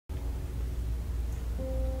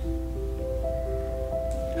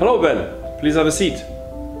Hello, Ben. Please have a seat.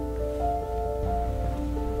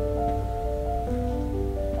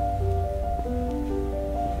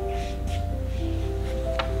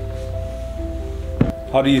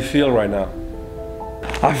 How do you feel right now?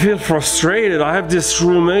 I feel frustrated. I have this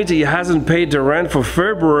roommate, he hasn't paid the rent for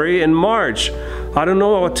February and March. I don't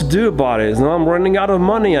know what to do about it. Now I'm running out of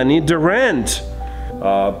money. I need the rent.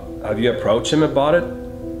 Have you approached him about it?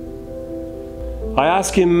 I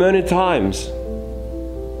asked him many times.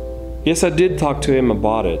 Yes, I did talk to him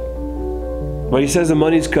about it. But he says the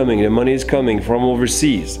money's coming. The money is coming from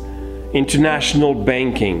overseas. International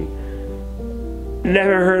banking.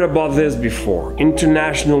 Never heard about this before.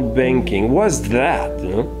 International banking. What's that, you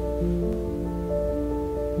know?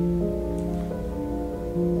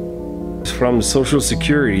 From Social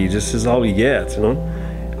Security, this is all he gets, you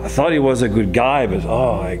know? I thought he was a good guy, but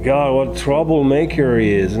oh my God, what a troublemaker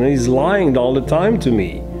he is. And he's lying all the time to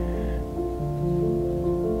me.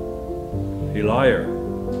 You liar.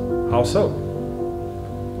 How so?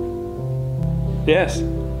 Yes,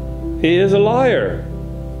 he is a liar.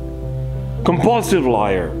 Compulsive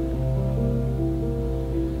liar.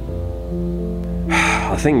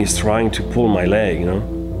 I think he's trying to pull my leg, you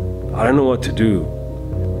know? I don't know what to do.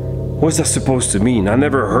 What's that supposed to mean? I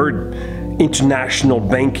never heard international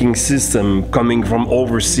banking system coming from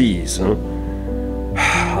overseas, you know?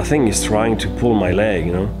 I think he's trying to pull my leg,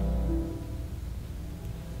 you know?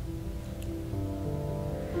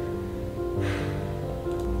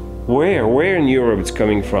 Where in Europe it's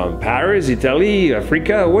coming from? Paris, Italy,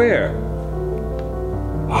 Africa, where?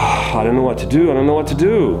 I don't know what to do. I don't know what to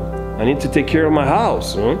do. I need to take care of my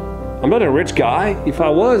house. You know? I'm not a rich guy. If I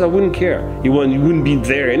was, I wouldn't care. You wouldn't be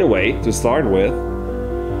there anyway to start with.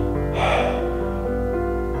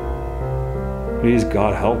 Please,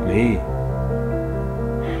 God, help me.